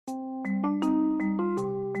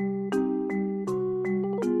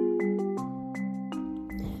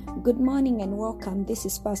Good morning and welcome. This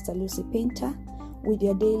is Pastor Lucy Painter with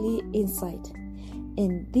your daily insight.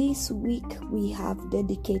 And this week we have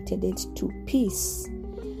dedicated it to peace,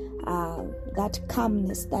 that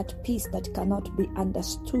calmness, that peace that cannot be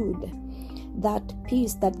understood, that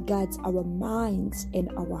peace that guides our minds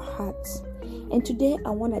and our hearts. And today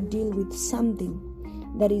I want to deal with something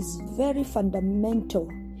that is very fundamental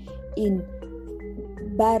in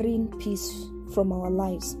barring peace from our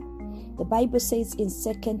lives. The Bible says in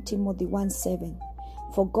 2 Timothy 1:7,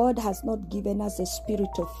 "For God has not given us a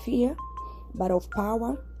spirit of fear, but of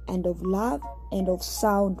power and of love and of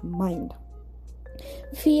sound mind."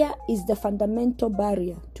 Fear is the fundamental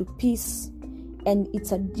barrier to peace, and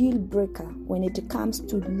it's a deal breaker when it comes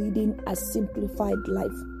to leading a simplified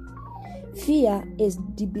life. Fear is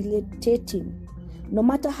debilitating. No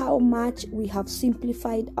matter how much we have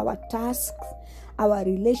simplified our tasks, our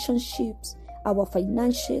relationships, our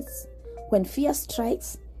finances, when fear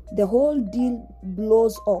strikes, the whole deal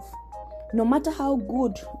blows off. No matter how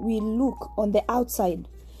good we look on the outside,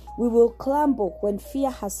 we will crumble when fear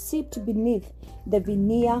has seeped beneath the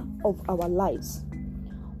veneer of our lives.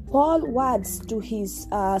 Paul's words to his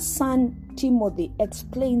son Timothy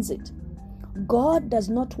explains it. God does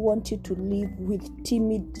not want you to live with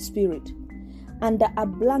timid spirit, under a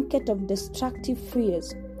blanket of destructive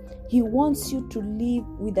fears. He wants you to live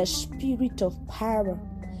with a spirit of power,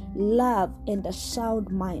 love, and a sound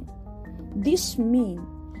mind. This means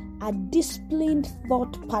a disciplined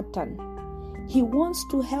thought pattern. He wants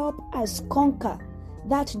to help us conquer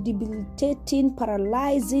that debilitating,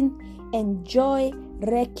 paralyzing, and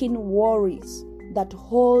joy-wrecking worries that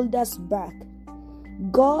hold us back.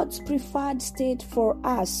 God's preferred state for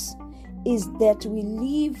us is that we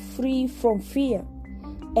live free from fear,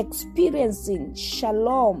 experiencing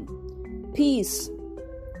shalom, peace.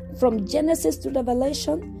 From Genesis to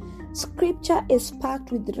Revelation, Scripture is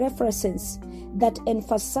packed with references that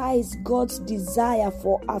emphasize God's desire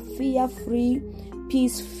for a fear-free,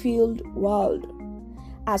 peace-filled world.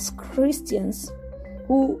 As Christians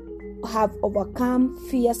who have overcome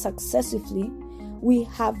fear successfully, we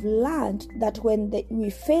have learned that when we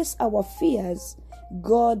face our fears,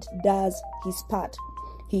 God does His part.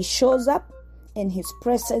 He shows up and His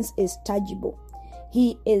presence is tangible.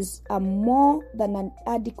 He is a more than an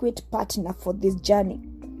adequate partner for this journey.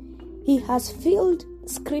 He has filled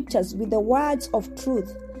Scriptures with the words of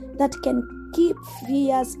truth that can keep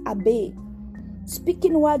fears at bay.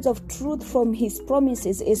 Speaking words of truth from His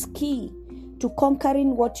promises is key to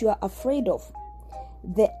conquering what you are afraid of.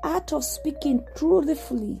 The art of speaking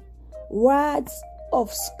truthfully words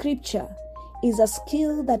of Scripture is a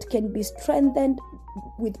skill that can be strengthened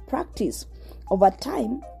with practice. Over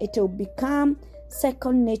time, it will become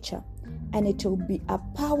second nature, and it will be a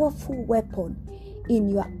powerful weapon in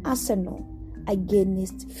your arsenal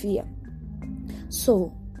against fear.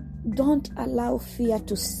 So, don't allow fear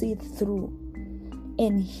to seep through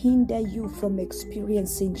and hinder you from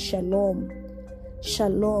experiencing shalom.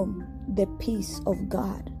 Shalom, the peace of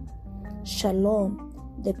God. Shalom,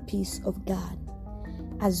 the peace of God.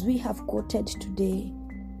 As we have quoted today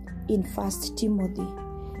in 1 Timothy,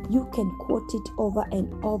 you can quote it over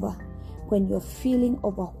and over when you're feeling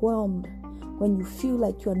overwhelmed, when you feel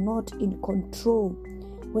like you're not in control,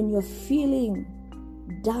 when you're feeling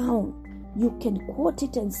down. You can quote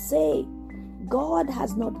it and say, God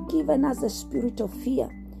has not given us a spirit of fear,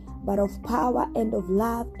 but of power and of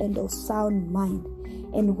love and of sound mind.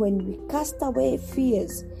 And when we cast away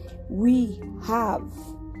fears, we have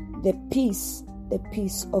the peace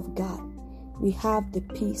of God. We have the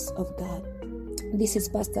peace of God. This is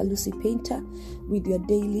Pastor Lucy Painter with your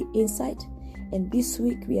daily insight. And this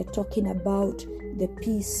week we are talking about the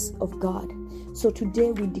peace of God. So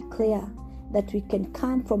today we declare that we can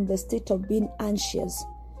come from the state of being anxious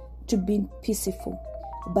to being peaceful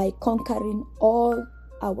by conquering all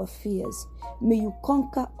our fears. May you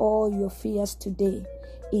conquer all your fears today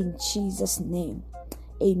in Jesus' name.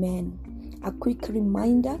 Amen. A quick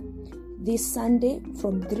reminder, this Sunday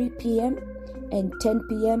from 3 p.m. and 10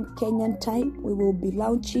 p.m. Kenyan time, we will be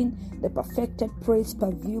launching the Perfected Praise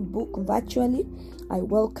Per View book virtually. I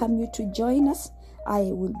welcome you to join us. I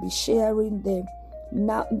will be sharing the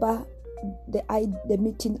number, the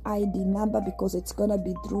meeting ID number, because it's going to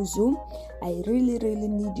be through Zoom. I really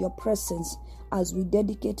need your presence as we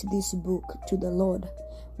dedicate this book to the Lord.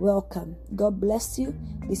 Welcome. God bless you.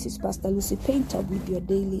 This is Pastor Lucy Painter with your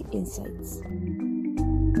daily insights.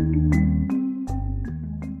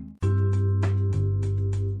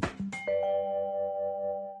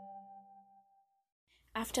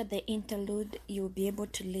 After the interlude, you'll be able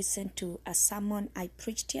to listen to a sermon I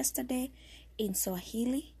preached yesterday in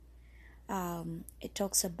Swahili. it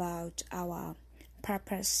talks about our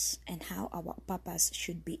purpose and how our purpose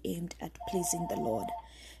should be aimed at pleasing the Lord.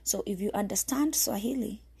 So if you understand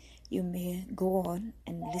Swahili, you may go on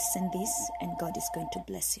and listen this, and God is going to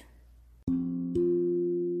bless you.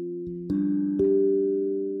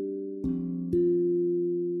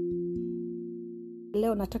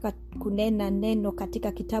 Leo nataka kunena neno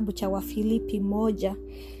katika kitabu cha Wafilipi 1.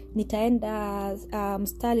 Nitaenda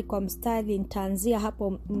mstari kwa mstari, nitaanzia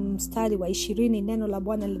hapo mstari wa 20. Neno la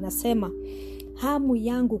Bwana linasema, hamu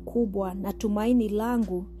yangu kubwa na tumaini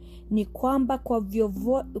langu ni kwamba kwa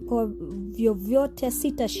vyovyote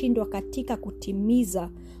sitashindwa katika kutimiza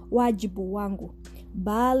wajibu wangu,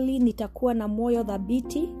 bali nitakuwa na moyo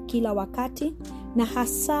thabiti kila wakati, na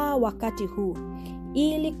hasa wakati huu,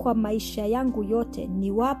 ili kwa maisha yangu yote,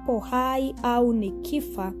 niwapo hai au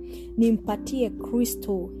nikifa, nimpatie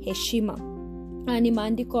Kristo heshima. Ni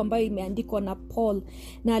maandiko ambayo imeandikwa na Paul,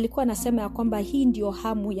 na alikuwa anasema ya kwamba hii ndio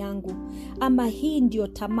hamu yangu, ama hii ndio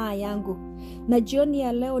tamaa yangu. Na jioni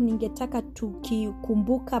ya leo ningetaka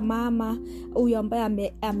tukikumbuka mama huyo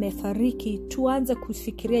ambaye amefariki, tuanze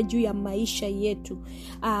kufikiria juu ya maisha yetu.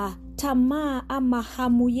 Tamaa ama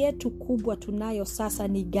hamu yetu kubwa tunayo sasa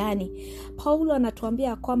ni gani? Paulo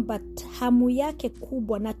anatuambia kwamba hamu yake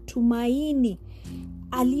kubwa na tumaini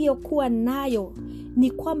aliyokuwa nayo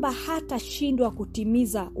ni kwamba hatashindwa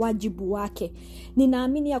kutimiza wajibu wake.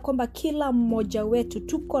 Ninaamini ya kwamba kila mmoja wetu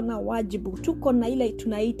tuko na wajibu, tuko na ile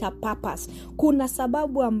tunaita purpose. Kuna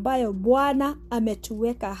sababu ambayo Bwana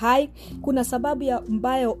ametuweka hai, kuna sababu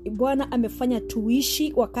ambayo Bwana amefanya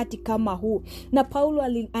tuishi wakati kama huu. Na Paulo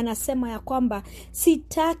anasema ya kwamba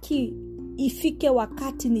sitaki ifike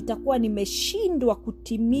wakati nitakuwa nimeshindwa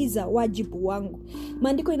kutimiza wajibu wangu.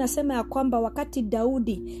 Maandiko inasema ya kwamba wakati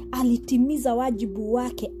Daudi alitimiza wajibu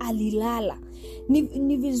wake, alilala.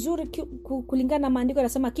 Ni vizuri kulingana na maandiko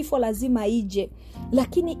yanasema kifo lazima ije.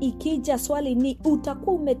 Lakini ikija, swali ni,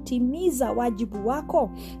 utakuwa umetimiza wajibu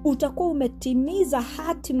wako? Utakuwa umetimiza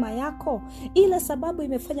hatima yako? Ile sababu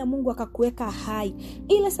imefanya Mungu akakuweka hai,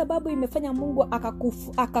 ile sababu imefanya Mungu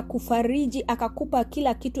akakufariji, akakupa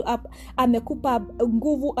kila kitu, amekupa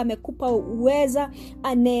nguvu, amekupa uweza,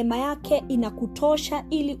 neema yake inakutosha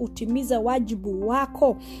ili utimize wajibu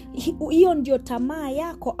wako. Hiyo ndio tamaa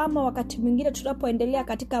yako? Ama wakati mwingine tunapoendelea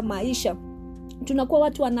katika maisha, tunakuwa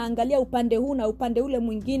watu wanaangalia upande huu na upande ule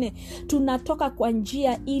mwingine, tunatoka kwa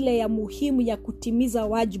njia ile ya muhimu ya kutimiza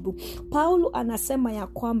wajibu. Paulo anasema ya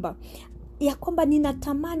kwamba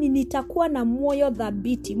ninatamani nitakuwa na moyo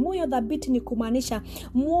thabiti. Moyo thabiti ni kumaanisha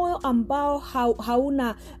moyo ambao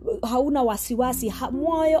hauna wasiwasi,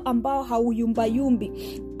 moyo ambao hauyumbayumbi,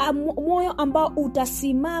 moyo ambao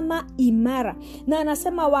utasimama imara. Na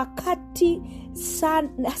anasema wakati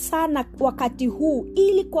sana wakati huu,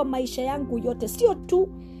 ili kwa maisha yangu yote, sio tu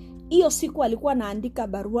hiyo siku alikuwa anaandika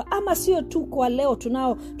barua, ama sio tu kwa leo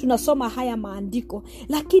tunasoma haya maandiko,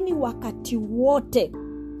 lakini wakati wote,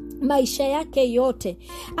 maisha yake yote.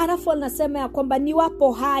 Alafu anasema ya kwamba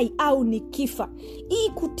niwapo hai au nikifa, hii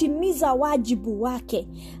kutimiza wajibu wake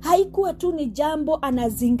haikuwa tu ni jambo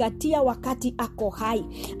anazingatia wakati ako hai,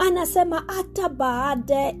 anasema hata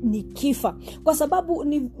baada nikifa, kwa sababu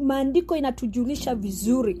ni maandiko inatujulisha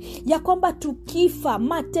vizuri ya kwamba tukifa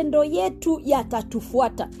matendo yetu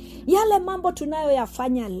yatatufuata. Yale mambo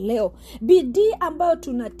tunayoyafanya leo, bidii ambayo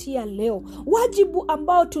tunatia leo, wajibu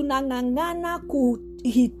ambao tunang'ang'ana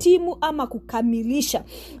kuhitimu ama kukamilisha,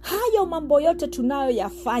 hayo mambo yote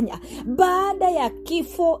tunayoyafanya baada ya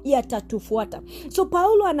kifo yatatufuata. So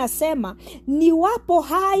Paulo anasema niwapo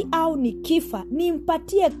hai au nikifa,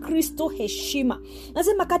 nimpatie Kristo heshima.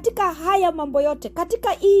 Nasema katika haya mambo yote,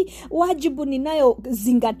 katika hii wajibu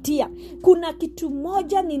ninayozingatia, kuna kitu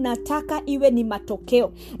moja ninataka iwe ni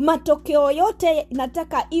matokeo. Matokeo yote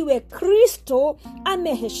nataka iwe Kristo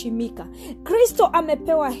ameheshimika, Kristo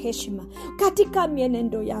amepewa heshima katika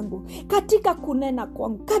mienendo yangu, katika kunena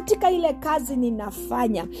kwangu, katika ile kazi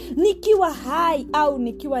ninafanya, nikiwa hai au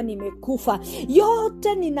nikiwa nimekufa,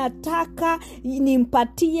 yote ninataka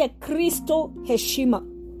nimpatie Kristo heshima.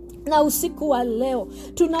 Na usiku wa leo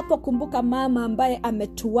tunapokumbuka mama ambaye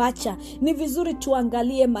ametuacha, ni vizuri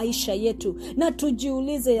tuangalie maisha yetu na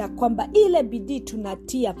tujiulize ya kwamba ile bidii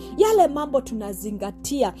tunatia, yale mambo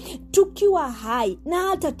tunazingatia tukiwa hai na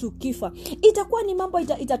hata tukifa, itakuwa ni mambo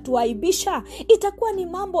itatuaibisha? Itakuwa ni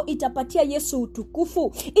mambo itapatia Yesu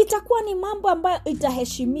utukufu? Itakuwa ni mambo ambayo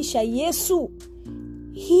itaheshimisha Yesu?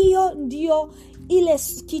 Hiyo ndio ile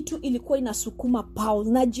kitu ilikuwa inasukuma Paul.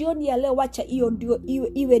 Na jioni ya leo wacha hiyo ndio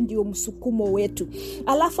iwe ndio msukumo wetu.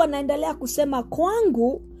 Alafu anaendelea kusema,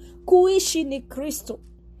 kwangu kuishi ni Kristo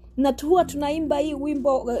Na huwa tunaimba hii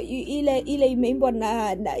wimbo ile imeimbwa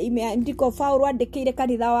na imeandikwa Paulo andikire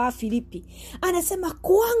kanitha wa Filipi. Anasema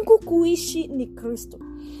kwangu kuishi ni Kristo.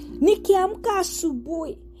 Nikiamka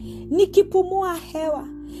asubuhi, nikipumua hewa,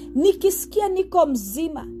 nikisikia niko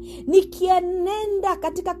mzima, nikienenda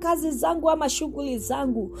katika kazi zangu ama shughuli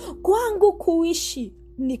zangu, kwangu kuishi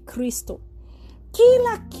ni Kristo.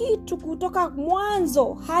 Kila kitu kutoka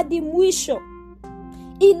mwanzo hadi mwisho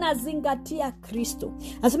inazingatia Kristo.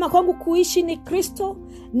 Anasema kwangu kuishi ni Kristo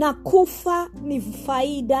na kufa ni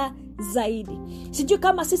faida zaidi. Sijui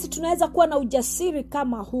kama sisi tunaweza kuwa na ujasiri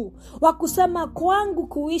kama huu wa kusema kwangu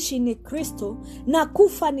kuishi ni Kristo na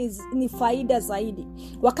kufa ni faida zaidi.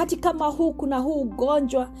 Wakati kama huu kuna huu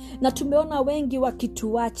ugonjwa na tumeona wengi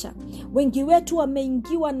wakituacha. Wengi wetu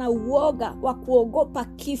wameingiwa na uoga wa kuogopa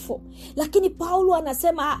kifo. Lakini Paulo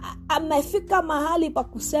anasema amefika mahali pa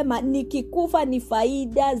kusema nikikufa ni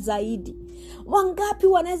faida zaidi. Wangapi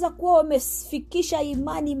wanaweza kuwa wamefikisha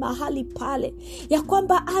imani mahali pale ya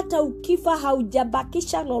kwamba hata ukifa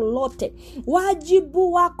haujabakisha lolote,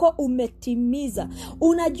 wajibu wako umetimiza.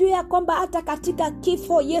 Unajua ya kwamba hata katika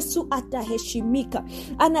kifo Yesu ataheshimika.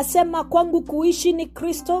 Anasema kwangu kuishi ni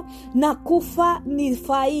Kristo na kufa ni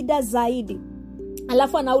faida zaidi.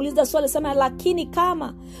 Alafu anauliza swali sema, lakini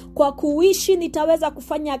kama kwa kuishi nitaweza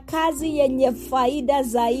kufanya kazi yenye faida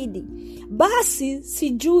zaidi, basi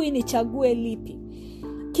sijui nichague lipi.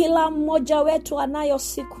 Kila mmoja wetu anayo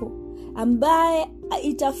siku ambaye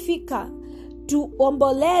itafika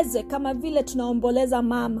tuomboleze kama vile tunaomboleza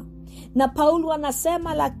mama. Na Paulo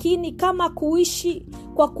anasema lakini kama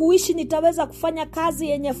kwa kuishi nitaweza kufanya kazi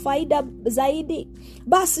yenye faida zaidi,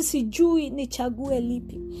 basi sijui nichague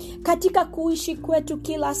lipi. Katika kuishi kwetu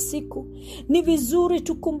kila siku ni vizuri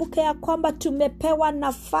tukumbuke ya kwamba tumepewa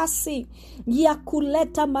nafasi ya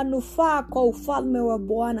kuleta manufaa kwa ufalme wa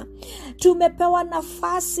Bwana. Tumepewa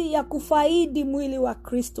nafasi ya kufaidi mwili wa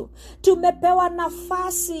Kristo. Tumepewa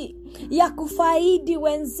nafasi ya kufaidi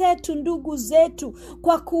wenzetu, ndugu zetu,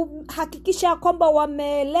 kwa kuhakikisha kwamba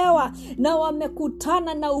wameelewa na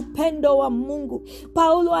wamekutana na upendo wa Mungu.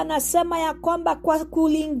 Paulo anasema ya kwamba kwa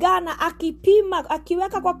kulingana,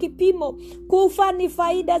 akiweka kwa kipimo, kufa ni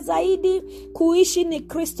faida zaidi, kuishi ni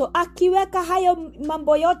Kristo. Akiweka hayo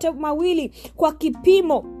mambo yote mawili kwa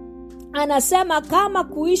kipimo, anasema kama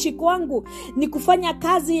kuishi kwangu ni kufanya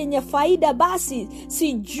kazi yenye faida, basi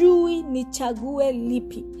sijui nichague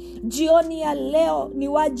lipi. Jioni ya leo ni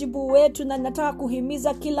wajibu wetu na nataka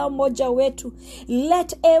kuhimiza kila mmoja wetu,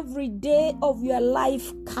 let every day of your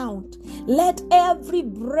life count. Let every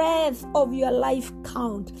breath of your life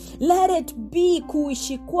count. Let it be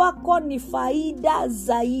kuishi kwako ni faida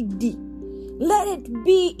zaidi. Let it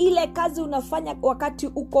be ile kazi unafanya wakati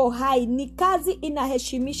uko hai ni kazi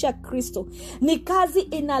inaheshimisha Kristo, ni kazi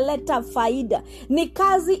inaleta faida, ni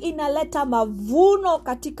kazi inaleta mavuno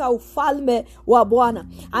katika ufalme wa Bwana.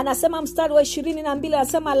 Anasema mstari wa 22,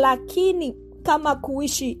 anasema lakini kama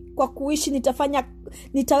kwa kuishi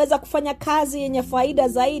nitaweza kufanya kazi yenye faida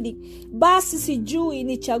zaidi, basi sijui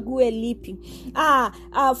nichague lipi.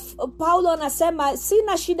 Paulo anasema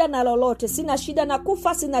sina shida na lolote, sina shida na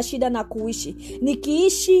kufa, sina shida na kuishi.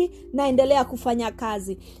 Nikiishi naendelea kufanya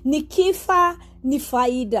kazi, nikifa ni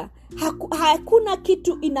faida. Hakuna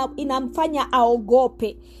kitu inamfanya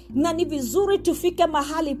aogope. Na ni vizuri tufike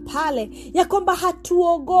mahali pale ya kwamba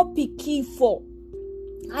hatuogopi kifo.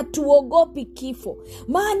 Hatuogopi kifo,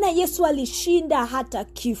 maana Yesu alishinda hata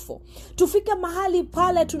kifo. Tufike mahali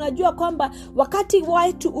pale tunajua kwamba wakati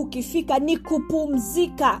wetu ukifika ni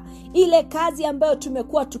kupumzika ile kazi ambayo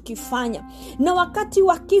tumekuwa tukifanya. Na wakati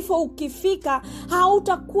wa kifo ukifika,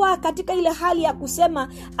 hautakuwa katika ile hali ya kusema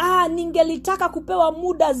ningelitaka kupewa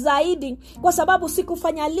muda zaidi kwa sababu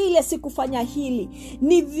sikufanya lile, sikufanya hili.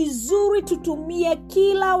 Ni vizuri tutumie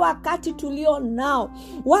kila wakati tulio nao,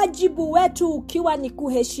 wajibu wetu ukiwa ni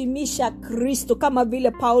kuheshimisha Kristo, kama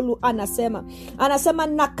vile Paulo anasema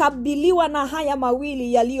nakabiliwa na haya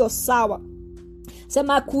mawili yaliyo sawa.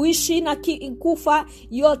 Sema kuishi na kufa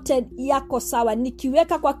yote yako sawa.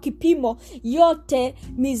 Nikiweka kwa kipimo yote,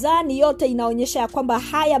 mizani yote inaonyesha ya kwamba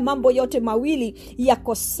haya mambo yote mawili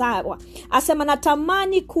yako sawa. Asema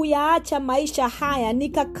natamani kuyaacha maisha haya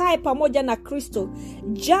nikakae pamoja na Kristo,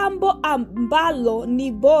 jambo ambalo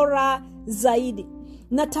ni bora zaidi.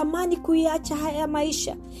 natamani kuiacha haya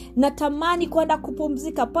maisha, natamani kwenda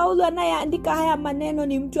kupumzika. Paulo anayeandika haya maneno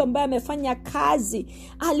ni mtu ambaye amefanya kazi,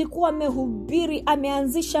 alikuwa amehubiri,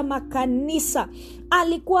 ameanzisha makanisa,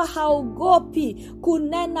 alikuwa haogopi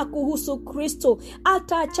kunena kuhusu Kristo.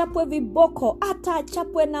 Hata achapwe viboko, hata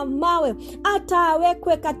achapwe na mawe, hata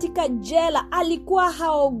awekwe katika jela, alikuwa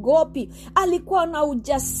haogopi. Alikuwa na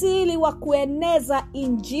ujasiri wa kueneza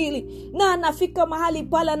injili, na anafika mahali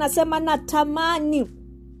pale anasema, natamani,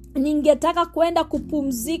 ningetaka kwenda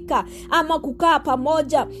kupumzika ama kukaa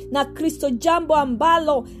pamoja na Kristo, jambo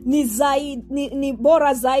ambalo ni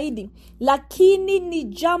bora zaidi, lakini ni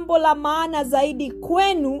jambo la maana zaidi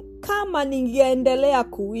kwenu kama ningeendelea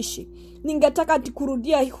kuishi. Ningetaka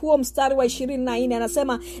kurudia huo mstari wa 24,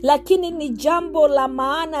 anasema, lakini ni jambo la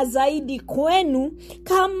maana zaidi kwenu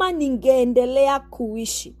kama ningeendelea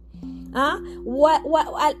kuishi.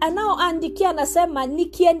 Anaoandikia anasema,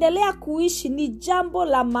 nikiendelea kuishi ni jambo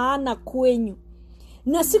la maana kwenyu.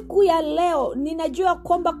 Na siku ya leo ninajua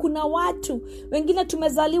kwamba kuna watu wengine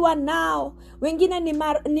tumezaliwa nao, wengine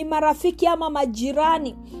ni marafiki ama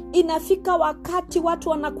majirani. Inafika wakati watu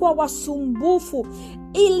wanakuwa wasumbufu,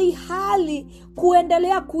 ili hali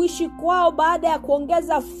kuendelea kuishi kwao baada ya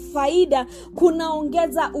kuongeza faida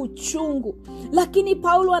kunaongeza uchungu. Lakini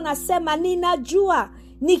Paulo anasema, ninajua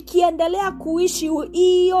nikiendelea kuishi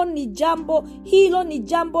hilo ni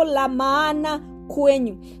jambo la maana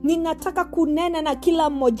kwenyu. Ninataka kunena na kila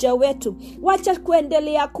mmoja wetu, wacha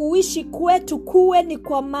kuendelea kuishi kwetu kuwe ni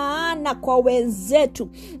kwa maana kwa wenzetu,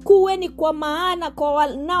 kuwe ni kwa maana kwa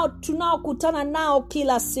tunaokutana nao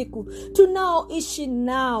kila siku, tunaoishi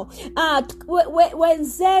nao,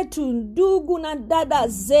 wenzetu, ndugu na dada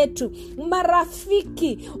zetu,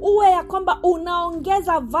 marafiki. Uwe ya kwamba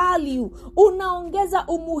unaongeza value, unaongeza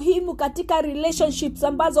umuhimu katika relationships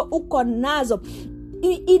ambazo uko nazo.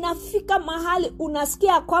 Inafika mahali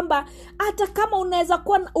unasikia kwamba hata kama unaweza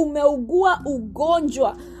kuwa umeugua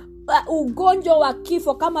ugonjwa wa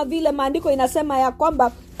kifo, kama vile maandiko inasema ya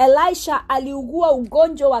kwamba Elisha aliugua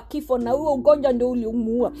ugonjwa wa kifo na huo ugonjwa ndio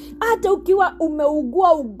ulimuua. Hata ukiwa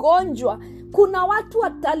umeugua ugonjwa, kuna watu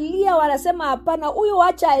watalia, wanasema hapana, huyo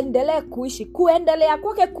acha aendelee kuishi. Kuendelea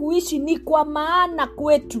kwake kuishi ni kwa maana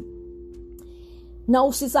kwetu. Na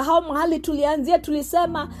usisahau mahali tulianzia,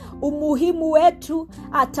 tulisema umuhimu wetu,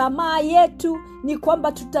 tamaa yetu ni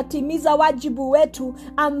kwamba tutatimiza wajibu wetu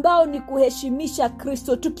ambao ni kuheshimisha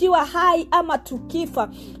Kristo. Tukiwa hai ama tukifa,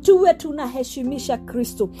 tuwe tunaheshimisha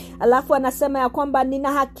Kristo. Alafu anasema ya kwamba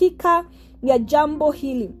nina hakika ya jambo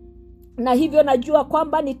hili, na hivyo najua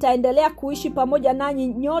kwamba nitaendelea kuishi pamoja nanyi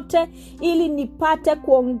nyote ili nipate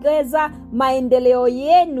kuongeza maendeleo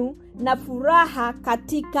yenu na furaha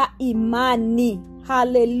katika imani.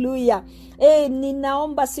 Haleluya.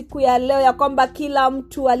 Ninaomba siku ya leo ya kwamba kila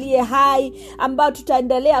mtu aliye hai ambao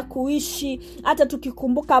tutaendelea kuishi, hata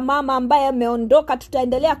tukikumbuka mama ambaye ameondoka,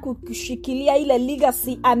 tutaendelea kushikilia ile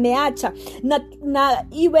legacy ameacha, na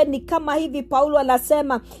iwe ni kama hivi Paulo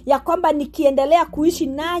anasema ya kwamba nikiendelea kuishi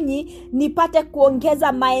nanyi nipate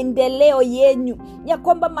kuongeza maendeleo yenu, ya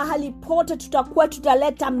kwamba mahali pote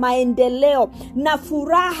tutaleta maendeleo na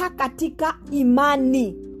furaha katika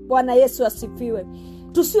imani. Bwana Yesu asifiwe.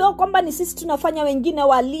 Tusio kwamba ni sisi tunafanya wengine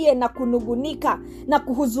walie na kunugunika na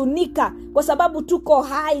kuhuzunika kwa sababu tuko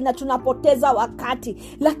hai na tunapoteza wakati,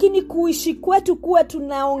 lakini kuishi kwetu kuwe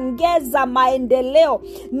tunaongeza maendeleo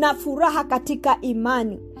na furaha katika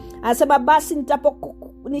imani. Anasema basi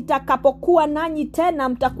nitakapokuwa nanyi tena,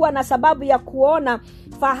 mtakuwa na sababu ya kuona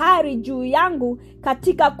fahari juu yangu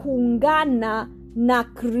katika kuungana na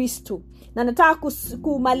Kristo. Na nataka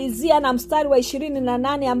kumalizia na mstari wa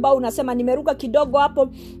 28 ambao unasema, nimeruka kidogo hapo,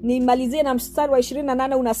 nimalizie na mstari wa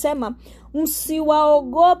 28 unasema,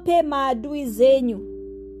 msiwaogope maadui zenyu,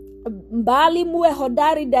 bali muwe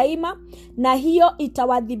hodari daima, na hiyo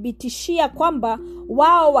itawadhibitishia kwamba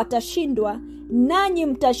wao watashindwa nanyi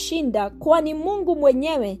mtashinda, kwani Mungu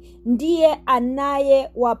mwenyewe ndiye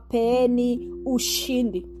anayewapeeni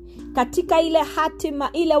ushindi. Katika ile hatima,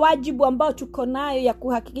 ile wajibu ambao tuko nayo ya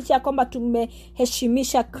kuhakikisha kwamba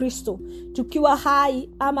tumeheshimisha Kristo, tukiwa hai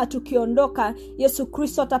ama tukiondoka, Yesu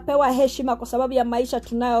Kristo atapewa heshima kwa sababu ya maisha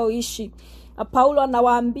tunayoishi. Paulo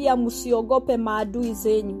anawaambia msiogope maadui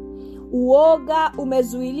zenyu. Uoga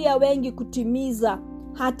umezuilia wengi kutimiza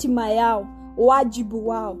hatima yao, wajibu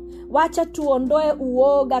wao. Wacha tuondoe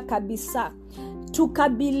uoga kabisa,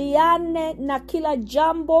 tukabiliane na kila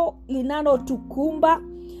jambo linalotukumba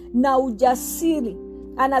na ujasiri.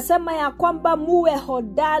 Anasema ya kwamba muwe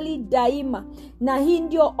hodari daima, na hii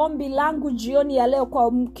ndio ombi langu jioni ya leo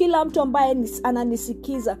kwa kila mtu ambaye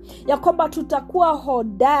ananisikiza, ya kwamba tutakuwa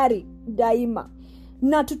hodari daima.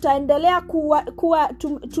 na tutaendelea kuwa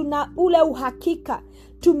tuna ule uhakika,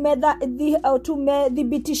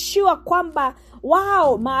 tumedhibitishiwa kwamba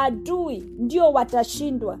wao maadui ndio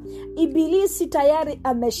watashindwa. Ibilisi tayari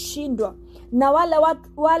ameshindwa, na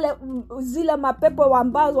wale zile mapepo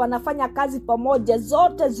ambao wanafanya kazi pamoja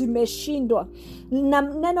zote zimeshindwa. Na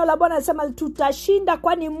neno la Bwana linasema tutashinda,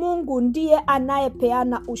 kwani Mungu ndiye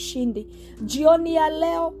anayepeana ushindi. Jioni ya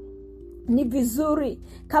leo ni vizuri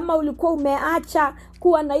kama ulikuwa umeacha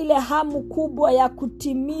kuwa na ile hamu kubwa ya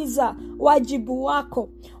kutimiza wajibu wako,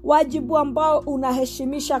 wajibu ambao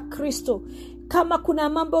unaheshimisha Kristo. Kama kuna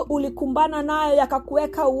mambo ulikumbana nayo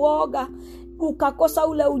yakakuweka uoga, ukakosa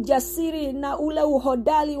ule ujasiri na ule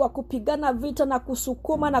uhodari wa kupigana vita na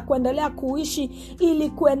kusukuma na kuendelea kuishi ili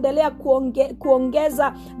kuendelea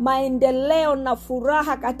kuongeza maendeleo na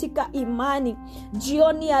furaha katika imani,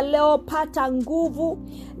 jioni ya leo pata nguvu,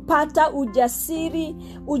 pata ujasiri,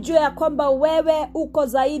 ujue ya kwamba wewe uko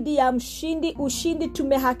zaidi ya mshindi. Ushindi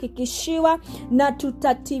tumehakikishiwa na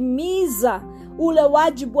tutatimiza ule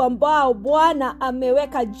wajibu ambao Bwana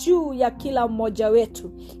ameweka juu ya kila mmoja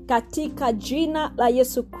wetu, katika jina la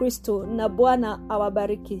Yesu Kristo, na Bwana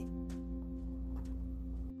awabariki.